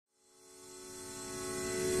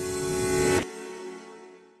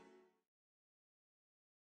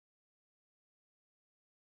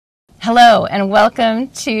Hello, and welcome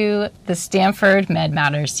to the Stanford Med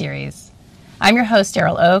Matters series. I'm your host,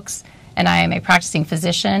 Daryl Oakes, and I am a practicing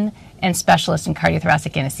physician and specialist in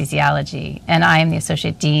cardiothoracic anesthesiology, and I am the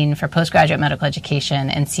Associate Dean for Postgraduate Medical Education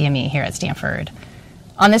and CME here at Stanford.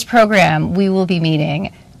 On this program, we will be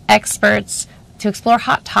meeting experts to explore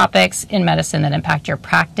hot topics in medicine that impact your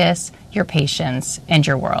practice, your patients, and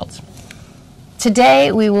your world.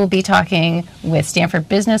 Today, we will be talking with Stanford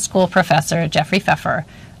Business School Professor Jeffrey Pfeffer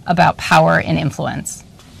about power and influence.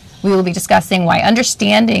 We will be discussing why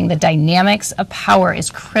understanding the dynamics of power is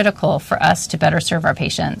critical for us to better serve our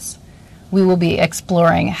patients. We will be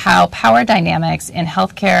exploring how power dynamics in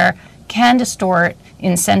healthcare can distort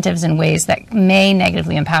incentives in ways that may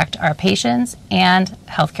negatively impact our patients and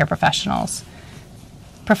healthcare professionals.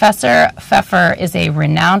 Professor Pfeffer is a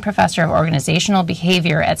renowned professor of organizational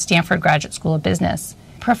behavior at Stanford Graduate School of Business.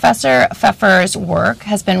 Professor Pfeffer's work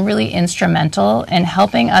has been really instrumental in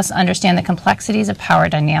helping us understand the complexities of power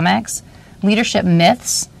dynamics, leadership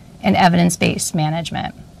myths, and evidence-based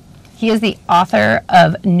management. He is the author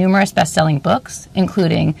of numerous best-selling books,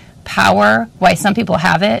 including Power, Why Some People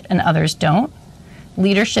Have It and Others Don't,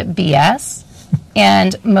 Leadership BS,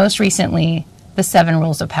 and most recently, The 7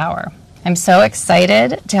 Rules of Power. I'm so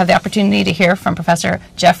excited to have the opportunity to hear from Professor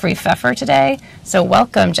Jeffrey Pfeffer today. So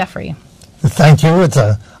welcome, Jeffrey. Thank you. It's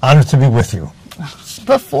an honor to be with you.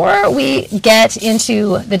 Before we get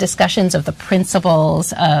into the discussions of the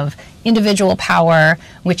principles of individual power,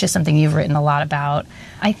 which is something you've written a lot about,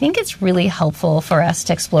 I think it's really helpful for us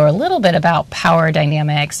to explore a little bit about power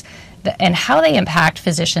dynamics and how they impact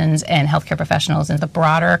physicians and healthcare professionals in the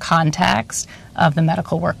broader context of the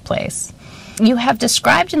medical workplace. You have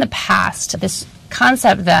described in the past this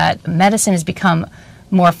concept that medicine has become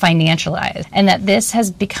more financialized, and that this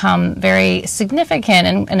has become very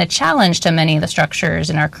significant and a challenge to many of the structures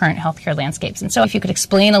in our current healthcare landscapes. And so if you could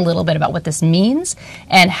explain a little bit about what this means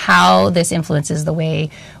and how this influences the way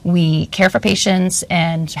we care for patients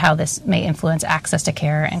and how this may influence access to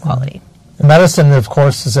care and quality. Medicine, of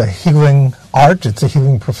course, is a healing art. It's a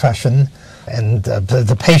healing profession, and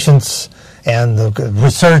the patients and the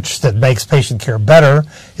research that makes patient care better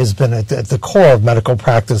has been at the core of medical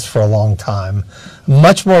practice for a long time.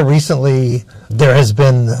 Much more recently, there has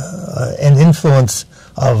been an influence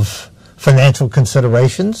of financial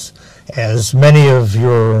considerations. As many of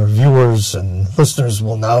your viewers and listeners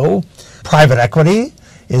will know, private equity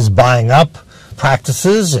is buying up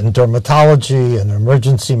practices in dermatology and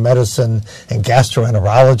emergency medicine and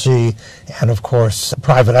gastroenterology. And of course,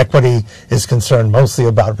 private equity is concerned mostly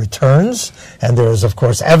about returns. And there is, of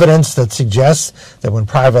course, evidence that suggests that when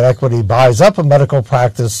private equity buys up a medical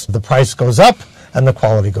practice, the price goes up and the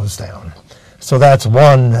quality goes down. So that's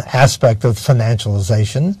one aspect of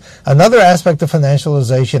financialization. Another aspect of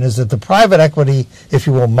financialization is that the private equity, if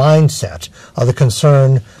you will, mindset, or the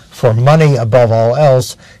concern for money above all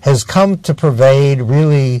else, has come to pervade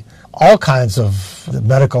really all kinds of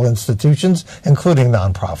medical institutions, including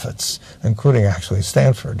nonprofits, including actually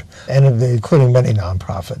Stanford, and including many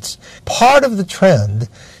nonprofits. Part of the trend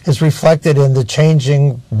is reflected in the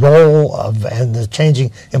changing role of and the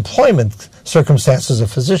changing employment circumstances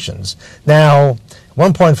of physicians. Now, at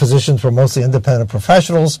one point, physicians were mostly independent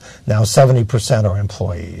professionals. Now 70% are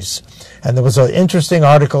employees. And there was an interesting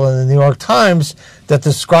article in the New York Times that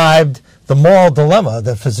described the moral dilemma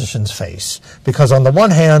that physicians face. Because on the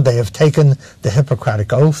one hand, they have taken the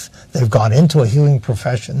Hippocratic Oath. They've gone into a healing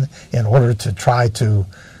profession in order to try to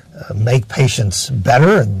make patients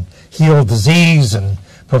better and heal disease and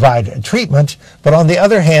provide treatment. But on the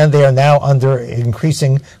other hand, they are now under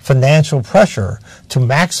increasing financial pressure to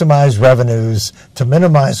maximize revenues, to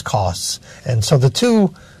minimize costs. And so the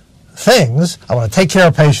two things, I want to take care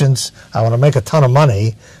of patients, I want to make a ton of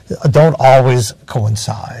money, don't always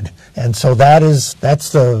coincide. And so that's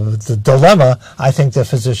the dilemma I think that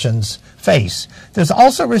physicians face. There's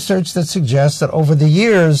also research that suggests that over the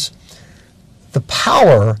years, the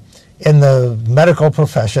power in the medical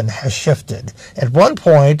profession has shifted. At one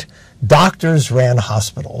point, doctors ran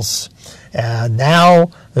hospitals. And now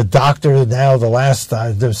there's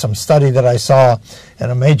some study that I saw in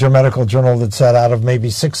a major medical journal that said out of maybe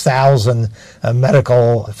 6,000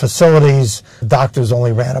 medical facilities, doctors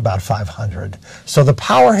only ran about 500. So the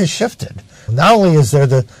power has shifted. Not only is there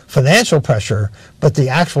the financial pressure, but the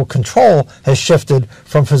actual control has shifted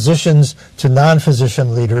from physicians to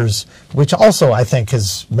non-physician leaders, which also, I think,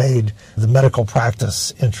 has made the medical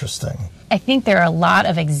practice interesting. I think there are a lot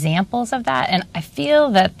of examples of that, and I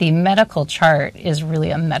feel that the medical chart is really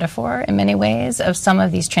a metaphor in many ways of some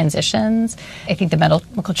of these transitions. I think the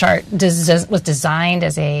medical chart was designed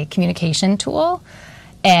as a communication tool,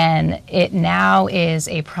 And it now is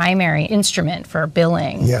a primary instrument for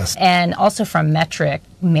billing. Yes. And also from metric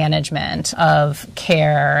management of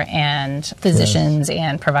care and physicians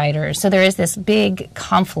and providers. So there is this big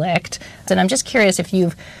conflict. And I'm just curious if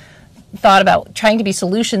you've thought about trying to be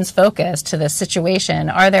solutions focused to this situation.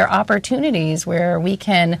 Are there opportunities where we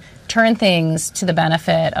can turn things to the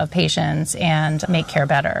benefit of patients and make care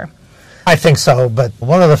better? I think so, but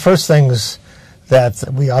one of the first things that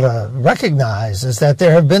we ought to recognize is that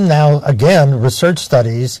there have been now, again, research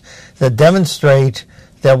studies that demonstrate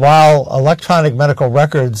that while electronic medical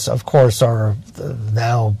records, of course, are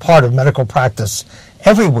now part of medical practice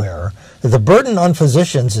everywhere, the burden on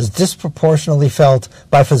physicians is disproportionately felt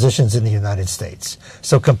by physicians in the United States.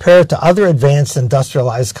 So compared to other advanced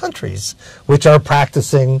industrialized countries, which are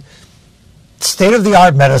practicing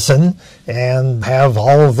state-of-the-art medicine and have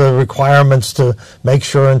all of the requirements to make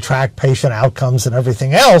sure and track patient outcomes and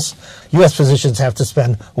everything else, U.S. physicians have to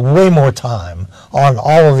spend way more time on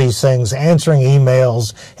all of these things, answering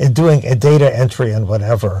emails and doing a data entry and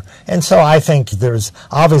whatever. And so I think there's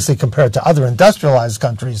obviously, compared to other industrialized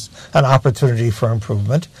countries, an opportunity for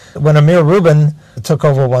improvement. When Amir Rubin took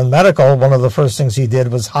over One Medical, one of the first things he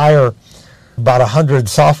did was hire about 100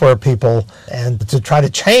 software people and to try to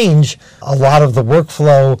change a lot of the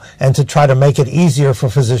workflow and to try to make it easier for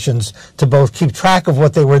physicians to both keep track of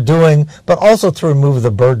what they were doing, but also to remove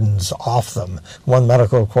the burdens off them. One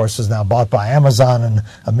Medical, of course, is now bought by Amazon, and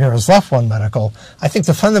Amir has left One Medical. I think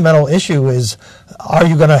the fundamental issue is, are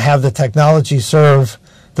you going to have the technology serve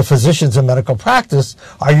the physicians in medical practice?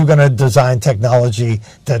 Are you going to design technology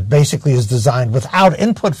that basically is designed without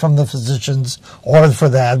input from the physicians or, for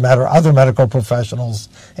that matter, other medical professionals,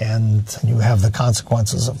 and you have the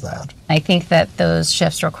consequences of that? I think that those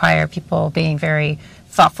shifts require people being very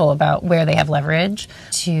thoughtful about where they have leverage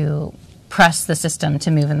to press the system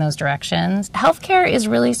to move in those directions. Healthcare is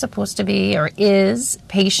really supposed to be, or is,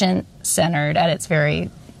 patient-centered at its very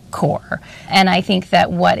core. And I think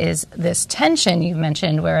that what is this tension you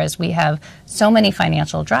mentioned, whereas we have so many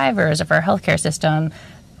financial drivers of our healthcare system,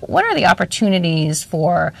 what are the opportunities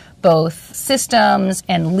for both systems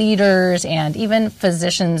and leaders and even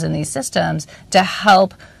physicians in these systems to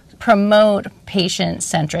help promote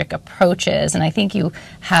patient-centric approaches? And I think you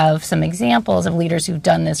have some examples of leaders who've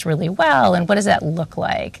done this really well. And what does that look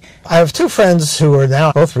like? I have two friends who are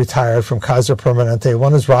now both retired from Kaiser Permanente.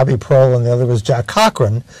 One is Robbie Pearl and the other was Jack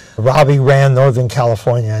Cochran. Robbie ran Northern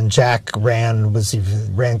California and Jack ran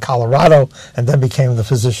Colorado and then became the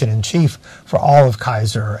physician-in-chief for all of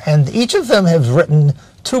Kaiser. And each of them have written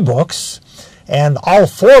 2 books, and all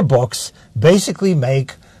 4 books basically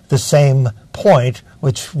make the same point,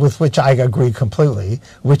 with which I agree completely,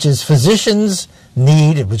 which is physicians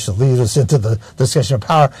need, which leads us into the discussion of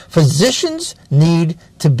power, physicians need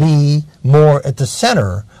to be more at the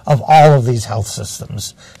center of all of these health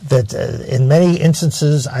systems. That in many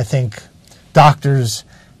instances, I think doctors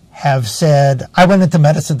have said, I went into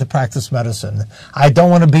medicine to practice medicine. I don't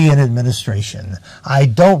want to be in administration. I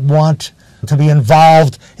don't want to be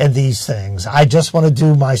involved in these things. I just want to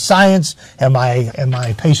do my science and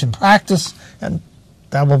my patient practice, and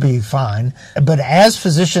that will be fine. But as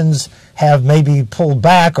physicians have maybe pulled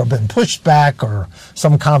back or been pushed back or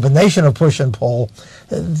some combination of push and pull,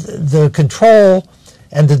 the control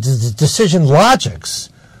and the decision logics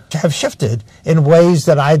have shifted in ways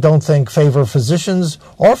that I don't think favor physicians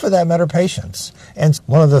or, for that matter, patients. And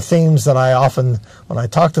one of the themes that I often, when I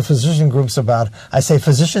talk to physician groups about, I say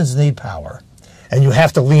physicians need power. And you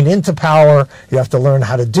have to lean into power, you have to learn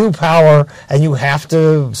how to do power, and you have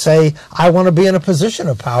to say, I want to be in a position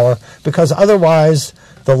of power, because otherwise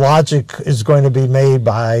the logic is going to be made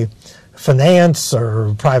by finance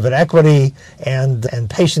or private equity, and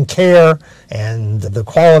patient care, and the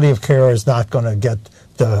quality of care is not going to get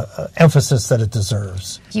the emphasis that it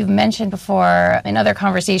deserves. You've mentioned before in other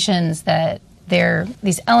conversations that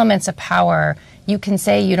these elements of power, you can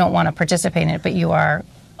say you don't want to participate in it, but you are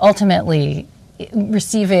ultimately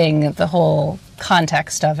receiving the whole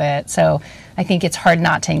context of it. So I think it's hard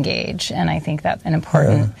not to engage, and I think that's an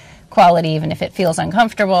important quality, even if it feels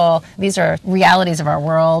uncomfortable. These are realities of our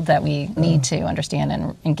world that we need to understand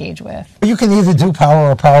and engage with. You can either do power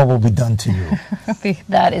or power will be done to you.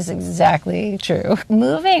 That is exactly true.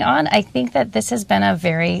 Moving on, I think that this has been a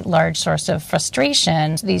very large source of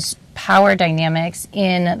frustration. These power dynamics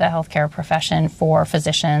in the healthcare profession for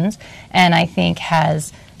physicians, and I think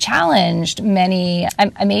has challenged many,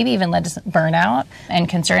 maybe even led to burnout and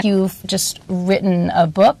concern. You've just written a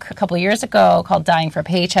book a couple of years ago called Dying for a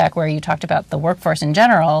Paycheck, where you talked about the workforce in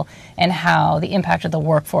general and how the impact of the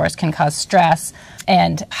workforce can cause stress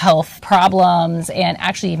and health problems and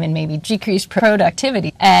actually even maybe decreased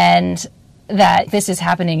productivity. And that this is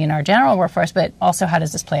happening in our general workforce, but also how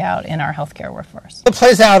does this play out in our healthcare workforce? It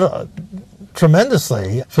plays out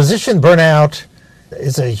tremendously. Physician burnout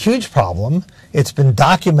is a huge problem. It's been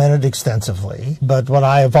documented extensively, but what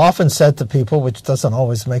I have often said to people, which doesn't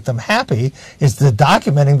always make them happy, is that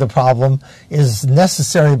documenting the problem is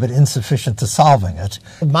necessary but insufficient to solving it.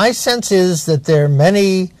 My sense is that there are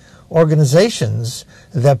many organizations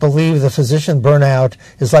that believe the physician burnout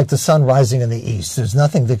is like the sun rising in the east. There's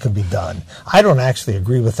nothing that can be done. I don't actually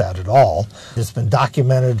agree with that at all. It's been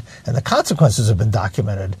documented, and the consequences have been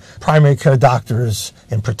documented. Primary care doctors,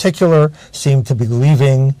 in particular, seem to be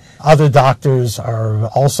leaving. Other doctors are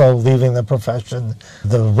also leaving the profession.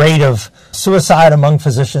 The rate of suicide among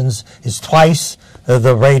physicians is twice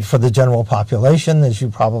the rate for the general population, as you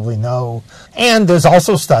probably know. And there's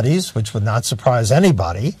also studies, which would not surprise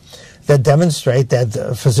anybody, that demonstrate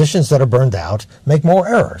that physicians that are burned out make more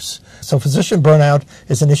errors. So physician burnout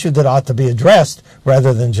is an issue that ought to be addressed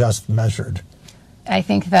rather than just measured. I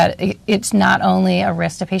think that it's not only a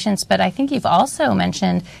risk to patients, but I think you've also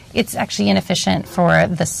mentioned it's actually inefficient for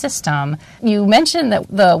the system. You mentioned that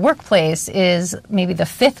the workplace is maybe the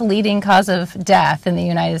 5th leading cause of death in the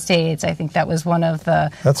United States. I think that was one of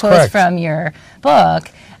the quotes from your book.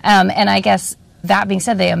 And I guess that being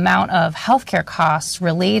said, the amount of healthcare costs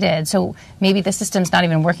related, so maybe the system's not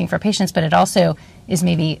even working for patients, but it also is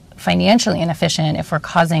maybe financially inefficient if we're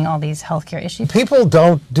causing all these healthcare issues. People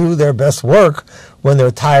don't do their best work when they're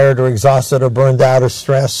tired or exhausted or burned out or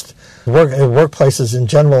stressed. Workplaces in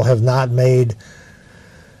general have not made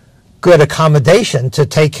good accommodation to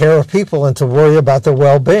take care of people and to worry about their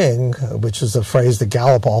well-being, which is a phrase that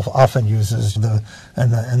Gallup often uses, and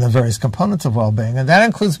the various components of well-being. And that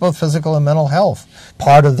includes both physical and mental health.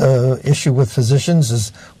 Part of the issue with physicians is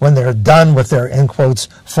when they're done with their, in quotes,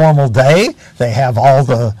 formal day, they have all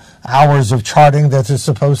the hours of charting that they're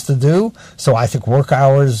supposed to do. So I think work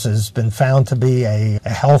hours has been found to be a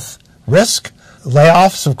health risk.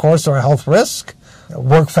 Layoffs, of course, are a health risk.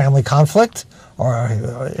 Work-family conflict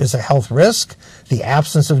is a health risk. The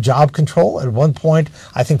absence of job control. At one point,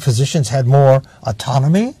 I think physicians had more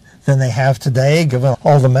autonomy than they have today, given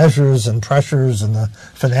all the measures and pressures and the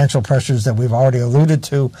financial pressures that we've already alluded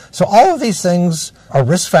to. So all of these things are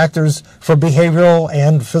risk factors for behavioral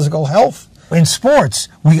and physical health. In sports,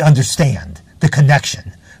 we understand the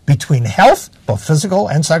connection between health, both physical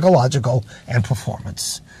and psychological, and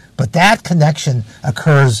performance. But that connection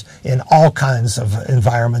occurs in all kinds of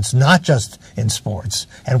environments, not just in sports.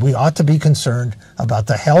 And we ought to be concerned about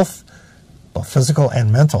the health, both physical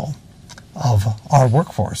and mental, of our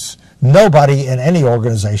workforce. Nobody in any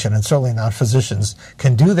organization, and certainly not physicians,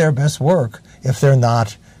 can do their best work if they're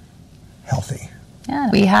not healthy.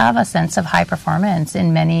 Yeah, we have a sense of high performance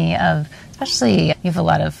in many of, especially you have a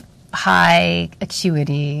lot of high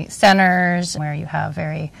acuity centers where you have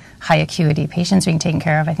very high acuity patients being taken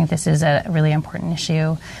care of. I think this is a really important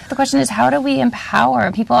issue. The question is, how do we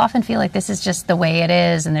empower? People often feel like this is just the way it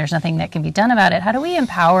is and there's nothing that can be done about it. How do we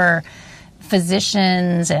empower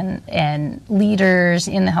physicians and leaders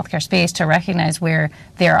in the healthcare space to recognize where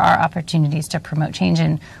there are opportunities to promote change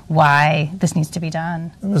and why this needs to be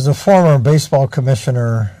done? There was a former baseball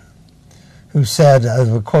commissioner who said,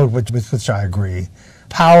 a quote with which I agree,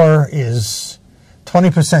 power is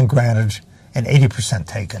 20% granted and 80%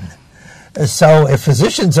 taken. So if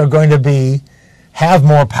physicians are going to have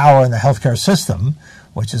more power in the healthcare system,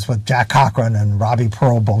 which is what Jack Cochran and Robbie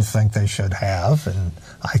Pearl both think they should have, and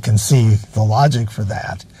I can see the logic for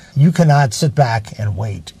that, you cannot sit back and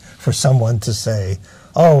wait for someone to say,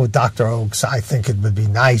 oh, Dr. Oakes, I think it would be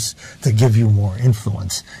nice to give you more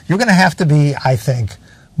influence. You're going to have to be, I think,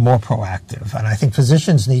 more proactive. And I think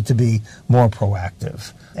physicians need to be more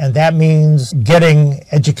proactive. And that means getting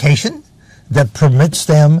education that permits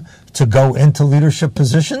them to go into leadership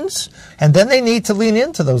positions. And then they need to lean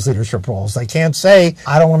into those leadership roles. They can't say,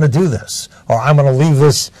 I don't want to do this, or I'm going to leave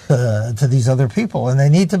this to these other people. And they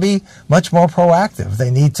need to be much more proactive.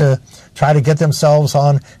 They need to try to get themselves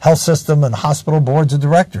on health system and hospital boards of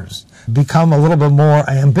directors, become a little bit more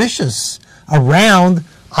ambitious around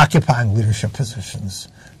occupying leadership positions.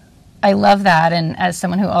 I love that. And as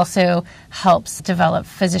someone who also helps develop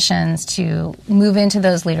physicians to move into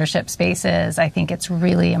those leadership spaces, I think it's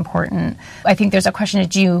really important. I think there's a question,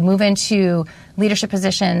 do you move into leadership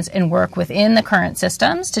positions and work within the current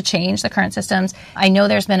systems to change the current systems? I know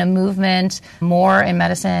there's been a movement more in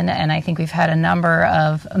medicine, and I think we've had a number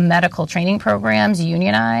of medical training programs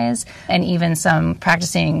unionize, and even some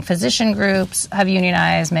practicing physician groups have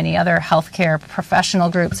unionized, many other healthcare professional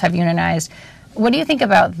groups have unionized. What do you think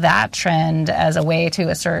about that trend as a way to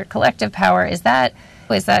assert collective power? Is that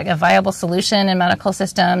a viable solution in medical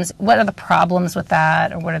systems? What are the problems with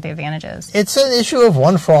that, or what are the advantages? It's an issue of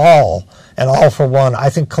one for all and all for one. I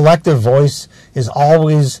think collective voice is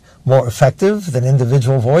always more effective than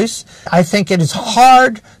individual voice. I think it is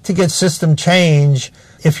hard to get system change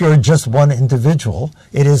if you're just one individual.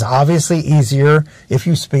 It is obviously easier if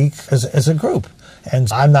you speak as a group.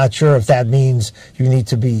 And I'm not sure if that means you need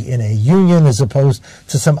to be in a union as opposed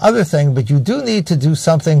to some other thing, but you do need to do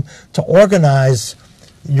something to organize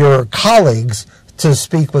your colleagues to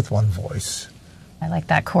speak with one voice. I like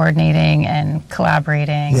that, coordinating and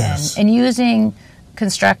collaborating, yes, and using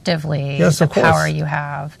constructively the power you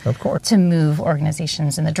have to move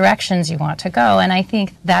organizations in the directions you want to go. And I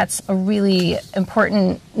think that's a really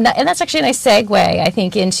important, and that's actually a nice segue, I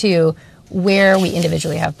think, into where we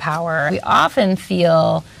individually have power. We often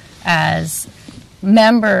feel as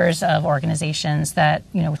members of organizations that,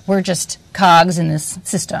 we're just cogs in this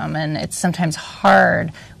system, and it's sometimes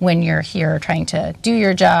hard when you're here trying to do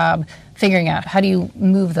your job, figuring out how do you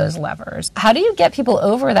move those levers. How do you get people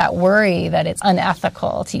over that worry that it's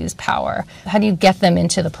unethical to use power? How do you get them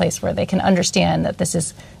into the place where they can understand that this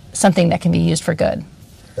is something that can be used for good?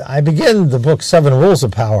 I begin the book 7 Rules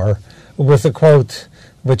of Power with a quote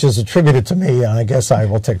which is attributed to me, and I guess I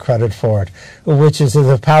will take credit for it, which is that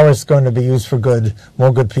if power is going to be used for good,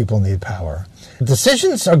 more good people need power.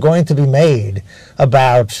 Decisions are going to be made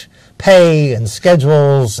about pay and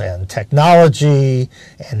schedules and technology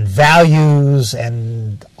and values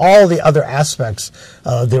and all the other aspects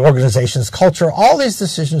of the organization's culture. All these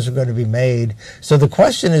decisions are going to be made. So the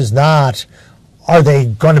question is not, are they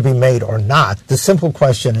going to be made or not? The simple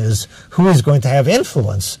question is, who is going to have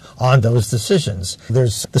influence on those decisions?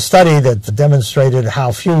 There's the study that demonstrated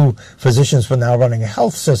how few physicians were now running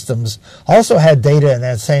health systems, also had data in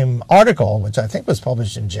that same article, which I think was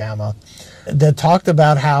published in JAMA, that talked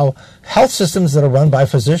about how health systems that are run by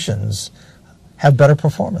physicians have better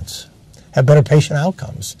performance, have better patient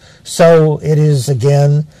outcomes. So it is,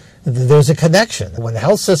 again, there's a connection. When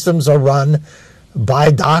health systems are run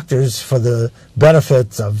by doctors for the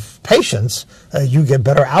benefit of patients, you get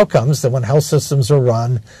better outcomes than when health systems are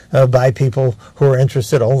run by people who are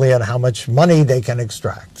interested only in how much money they can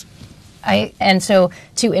extract. And so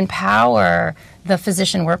to empower the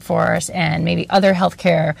physician workforce and maybe other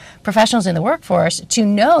healthcare professionals in the workforce to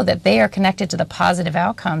know that they are connected to the positive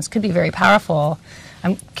outcomes could be very powerful.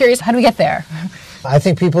 I'm curious, how do we get there? I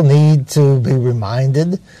think people need to be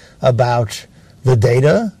reminded about the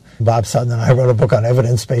data. Bob Sutton and I wrote a book on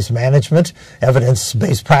evidence-based management.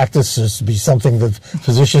 Evidence-based practices be something that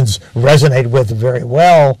physicians resonate with very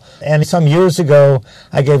well. And some years ago,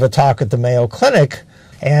 I gave a talk at the Mayo Clinic,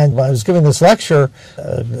 and when I was giving this lecture,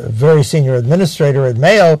 a very senior administrator at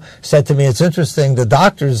Mayo said to me, it's interesting, the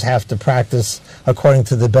doctors have to practice according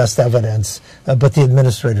to the best evidence, but the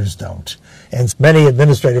administrators don't. And many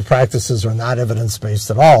administrative practices are not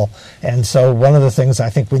evidence-based at all. And so one of the things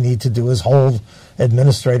I think we need to do is hold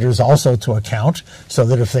administrators also to account, so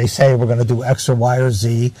that if they say we're going to do X or Y or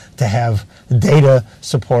Z, to have data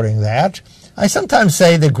supporting that. I sometimes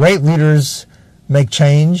say that great leaders make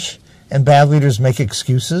change and bad leaders make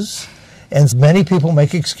excuses. And many people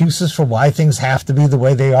make excuses for why things have to be the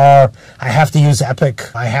way they are. I have to use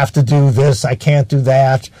Epic. I have to do this. I can't do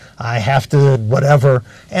that. I have to whatever.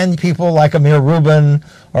 And people like Amir Rubin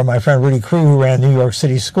or my friend Rudy Crew, who ran New York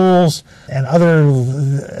City schools, and other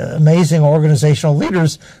amazing organizational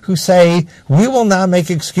leaders who say, we will not make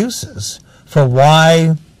excuses for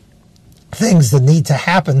why things that need to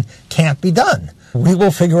happen can't be done. We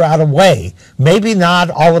will figure out a way. Maybe not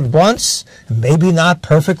all at once, maybe not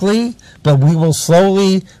perfectly, but we will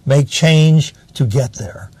slowly make change to get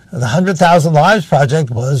there. The 100,000 Lives Project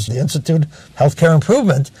was the Institute of Healthcare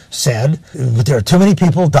Improvement said there are too many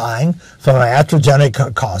people dying from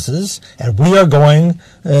iatrogenic causes, and we are going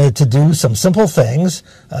to do some simple things.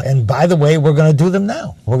 And by the way, we're going to do them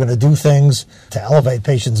now. We're going to do things to elevate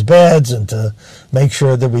patients' beds and to make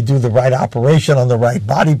sure that we do the right operation on the right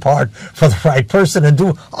body part for the right person, and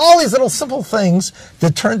do all these little simple things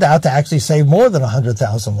that turned out to actually save more than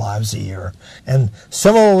 100,000 lives a year. And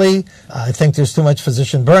similarly, I think there's too much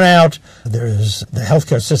physician burnout. burnout. The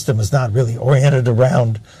healthcare system is not really oriented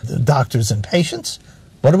around the doctors and patients.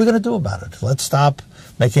 What are we going to do about it? Let's stop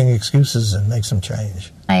making excuses and make some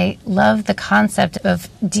change. I love the concept of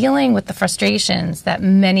dealing with the frustrations that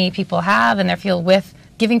many people have in their field with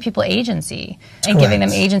giving people agency and giving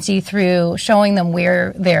them agency through showing them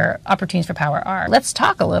where their opportunities for power are. Let's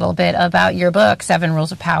talk a little bit about your book, 7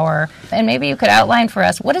 Rules of Power, and maybe you could outline for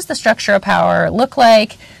us, what does the structure of power look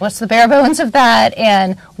like? What's the bare bones of that?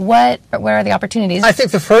 And where are the opportunities? I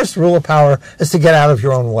think the first rule of power is to get out of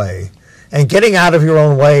your own way. And getting out of your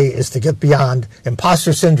own way is to get beyond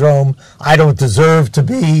imposter syndrome. I don't deserve to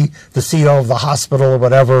be the CEO of the hospital or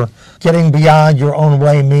whatever. Getting beyond your own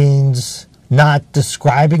way means not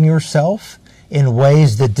describing yourself in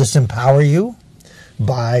ways that disempower you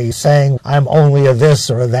by saying, I'm only a this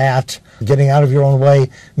or a that. Getting out of your own way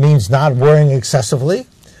means not worrying excessively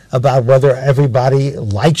about whether everybody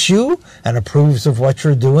likes you and approves of what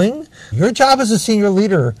you're doing. Your job as a senior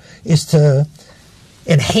leader is to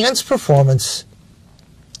enhance performance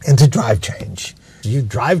and to drive change. You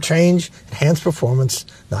drive change, enhance performance,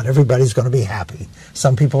 not everybody's going to be happy.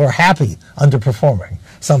 Some people are happy underperforming.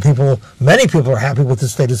 Many people are happy with the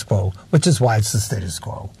status quo, which is why it's the status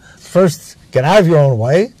quo. First, get out of your own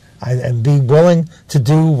way and be willing to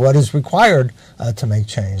do what is required to make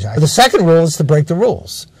change. The second rule is to break the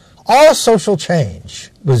rules. All social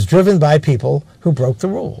change was driven by people who broke the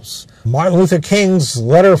rules. Martin Luther King's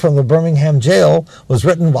letter from the Birmingham jail was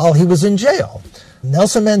written while he was in jail.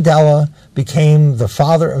 Nelson Mandela became the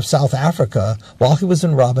father of South Africa while he was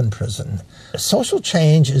in Robben prison. Social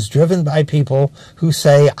change is driven by people who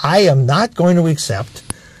say, I am not going to accept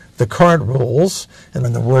the current rules, and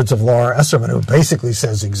in the words of Laura Esserman, who basically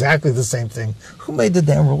says exactly the same thing, who made the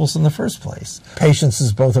damn rules in the first place? Patience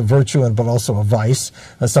is both a virtue but also a vice.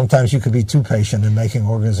 Sometimes you could be too patient in making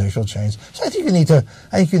organizational change. So I think you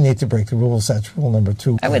need to break the rules. That's rule number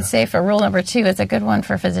 2. I would say for rule number 2, it's a good one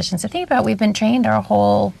for physicians to think about. We've been trained our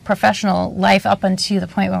whole professional life up until the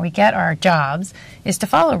point when we get our jobs is to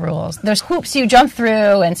follow rules. There's hoops you jump through,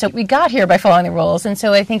 and so we got here by following the rules. And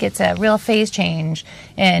so I think it's a real phase change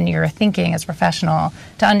in your thinking as a professional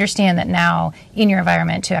to understand that now in your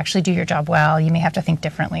environment to actually do your job well, you may have to think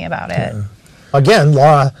differently about it. Yeah. Again,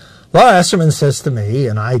 Laura Esserman says to me,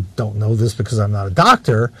 and I don't know this because I'm not a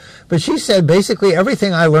doctor, but she said basically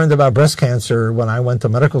everything I learned about breast cancer when I went to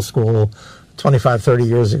medical school 25, 30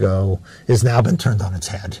 years ago has now been turned on its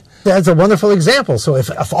head. That's a wonderful example. So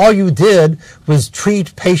if all you did was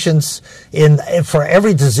treat patients for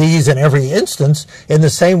every disease in every instance in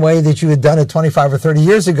the same way that you had done it 25 or 30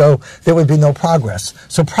 years ago, there would be no progress.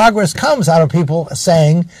 So progress comes out of people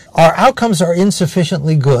saying, our outcomes are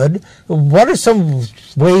insufficiently good. What are some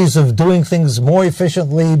ways of doing things more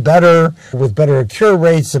efficiently, better, with better cure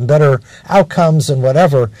rates and better outcomes and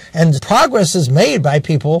whatever? And progress is made by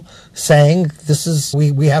people saying,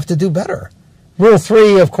 we have to do better. Rule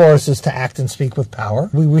 3, of course, is to act and speak with power.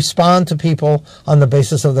 We respond to people on the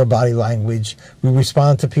basis of their body language. We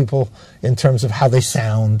respond to people in terms of how they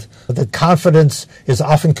sound. That confidence is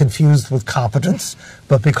often confused with competence,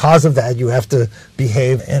 but because of that, you have to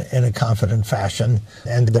behave in a confident fashion.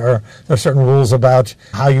 And there are certain rules about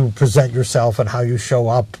how you present yourself and how you show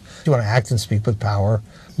up. You want to act and speak with power.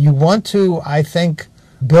 You want to, I think,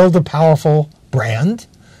 build a powerful brand.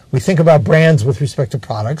 We think about brands with respect to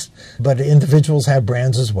products, but individuals have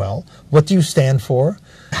brands as well. What do you stand for?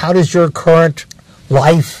 How does your current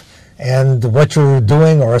life and what you're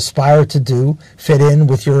doing or aspire to do fit in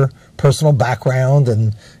with your personal background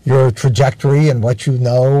and your trajectory and what you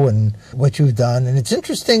know and what you've done? And it's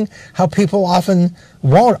interesting how people often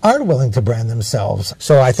aren't willing to brand themselves.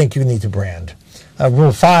 So I think you need to brand.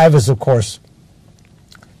 Rule 5 is, of course,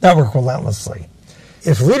 network relentlessly.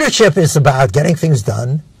 If leadership is about getting things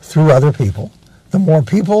done through other people, the more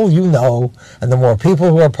people you know and the more people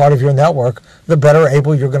who are part of your network, the better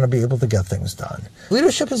able you're going to be able to get things done.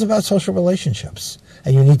 Leadership is about social relationships,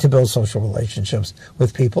 and you need to build social relationships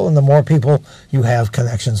with people, and the more people you have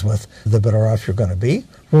connections with, the better off you're going to be.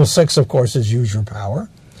 Rule 6, of course, is use your power.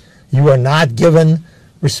 You are not given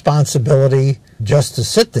responsibility just to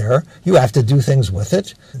sit there. You have to do things with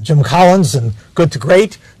it. Jim Collins in Good to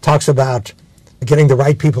Great talks about getting the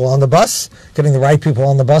right people on the bus. Getting the right people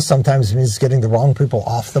on the bus sometimes means getting the wrong people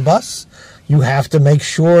off the bus. You have to make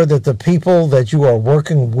sure that the people that you are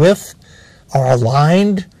working with are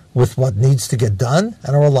aligned with what needs to get done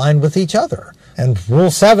and are aligned with each other. And Rule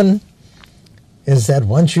 7 is that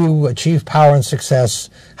once you achieve power and success,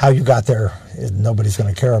 how you got there, nobody's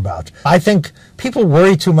going to care about. I think people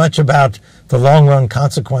worry too much about the long-run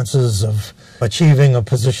consequences of achieving a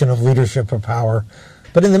position of leadership or power.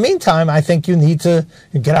 But in the meantime, I think you need to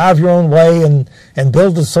get out of your own way and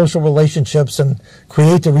build the social relationships and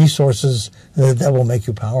create the resources that will make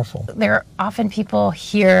you powerful. There are often people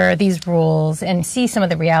hear these rules and see some of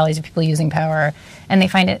the realities of people using power, and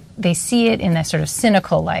they see it in a sort of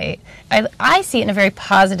cynical light. I see it in a very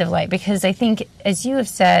positive light, because I think, as you have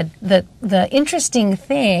said, the interesting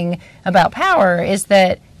thing about power is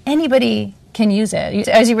that anybody can use it.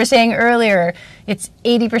 As you were saying earlier, it's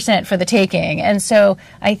 80% for the taking. And so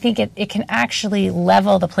I think it can actually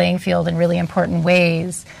level the playing field in really important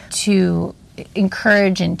ways to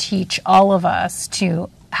encourage and teach all of us to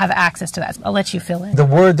have access to that. I'll let you fill in. The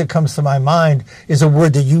word that comes to my mind is a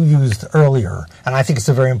word that you used earlier, and I think it's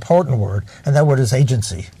a very important word, and that word is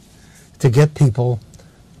agency. To get people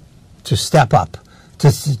to step up,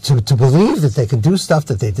 to believe that they can do stuff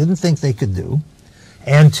that they didn't think they could do,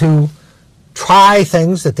 and to try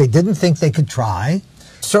things that they didn't think they could try.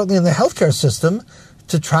 Certainly in the healthcare system,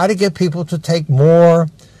 to try to get people to take more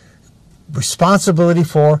responsibility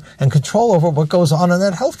for and control over what goes on in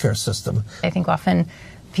that healthcare system. I think often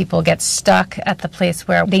people get stuck at the place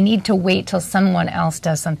where they need to wait till someone else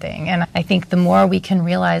does something. And I think the more we can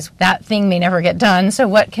realize that thing may never get done, so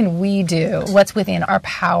what can we do? What's within our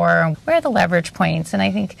power? Where are the leverage points? And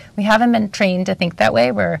I think we haven't been trained to think that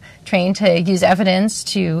way. We're trained to use evidence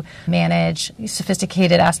to manage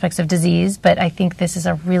sophisticated aspects of disease. But I think this is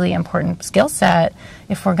a really important skill set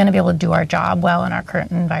if we're going to be able to do our job well in our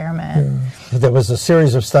current environment. Yeah. There was a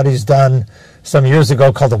series of studies done some years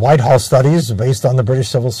ago called the Whitehall Studies, based on the British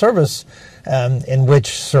Civil Service, in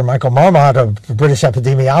which Sir Michael Marmot, a British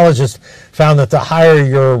epidemiologist, found that the higher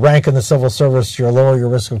your rank in the civil service, the lower your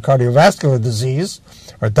risk of cardiovascular disease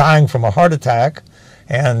or dying from a heart attack.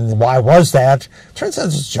 And why was that? Turns out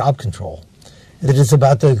it's job control. It is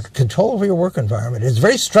about the control over your work environment. It's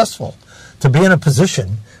very stressful to be in a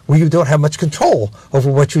position where you don't have much control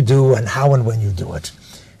over what you do and how and when you do it.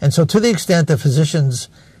 And so to the extent that physicians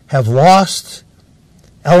have lost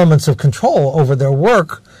elements of control over their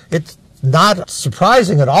work, it's not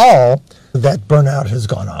surprising at all that burnout has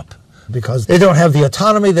gone up, because they don't have the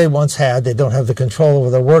autonomy they once had. They don't have the control over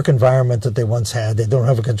their work environment that they once had. They don't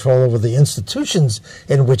have a control over the institutions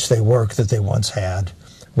in which they work that they once had.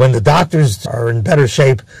 When the doctors are in better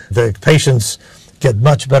shape, the patients get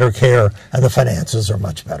much better care, and the finances are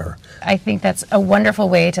much better. I think that's a wonderful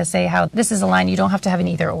way to say how this is a line you don't have to have an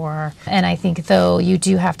either or. And I think, though, you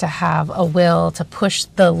do have to have a will to push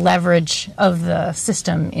the leverage of the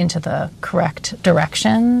system into the correct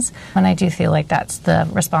directions. And I do feel like that's the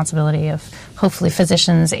responsibility of hopefully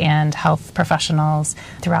physicians and health professionals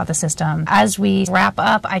throughout the system. As we wrap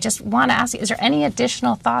up, I just want to ask you, is there any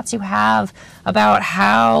additional thoughts you have about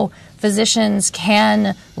how physicians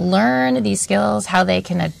can learn these skills, how they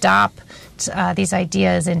can adopt these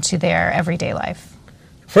ideas into their everyday life?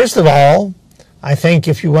 First of all, I think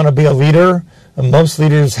if you want to be a leader, most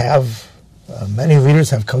leaders have, many leaders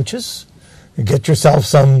have coaches. You get yourself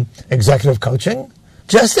some executive coaching.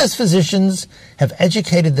 Just as physicians have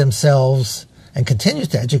educated themselves and continue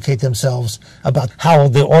to educate themselves about how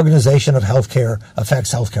the organization of healthcare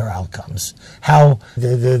affects healthcare outcomes, how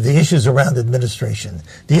the issues around administration,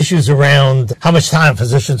 the issues around how much time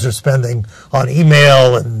physicians are spending on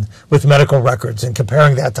email and with medical records and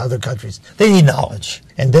comparing that to other countries. They need knowledge.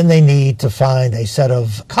 And then they need to find a set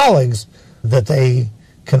of colleagues that they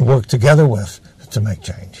can work together with to make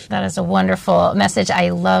change. That is a wonderful message.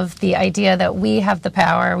 I love the idea that we have the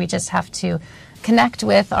power. We just have to connect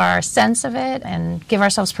with our sense of it and give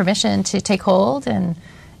ourselves permission to take hold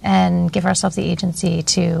and give ourselves the agency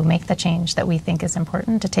to make the change that we think is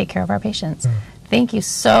important to take care of our patients. Thank you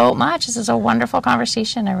so much. This is a wonderful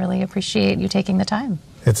conversation. I really appreciate you taking the time.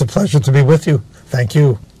 It's a pleasure to be with you. Thank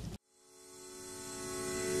you.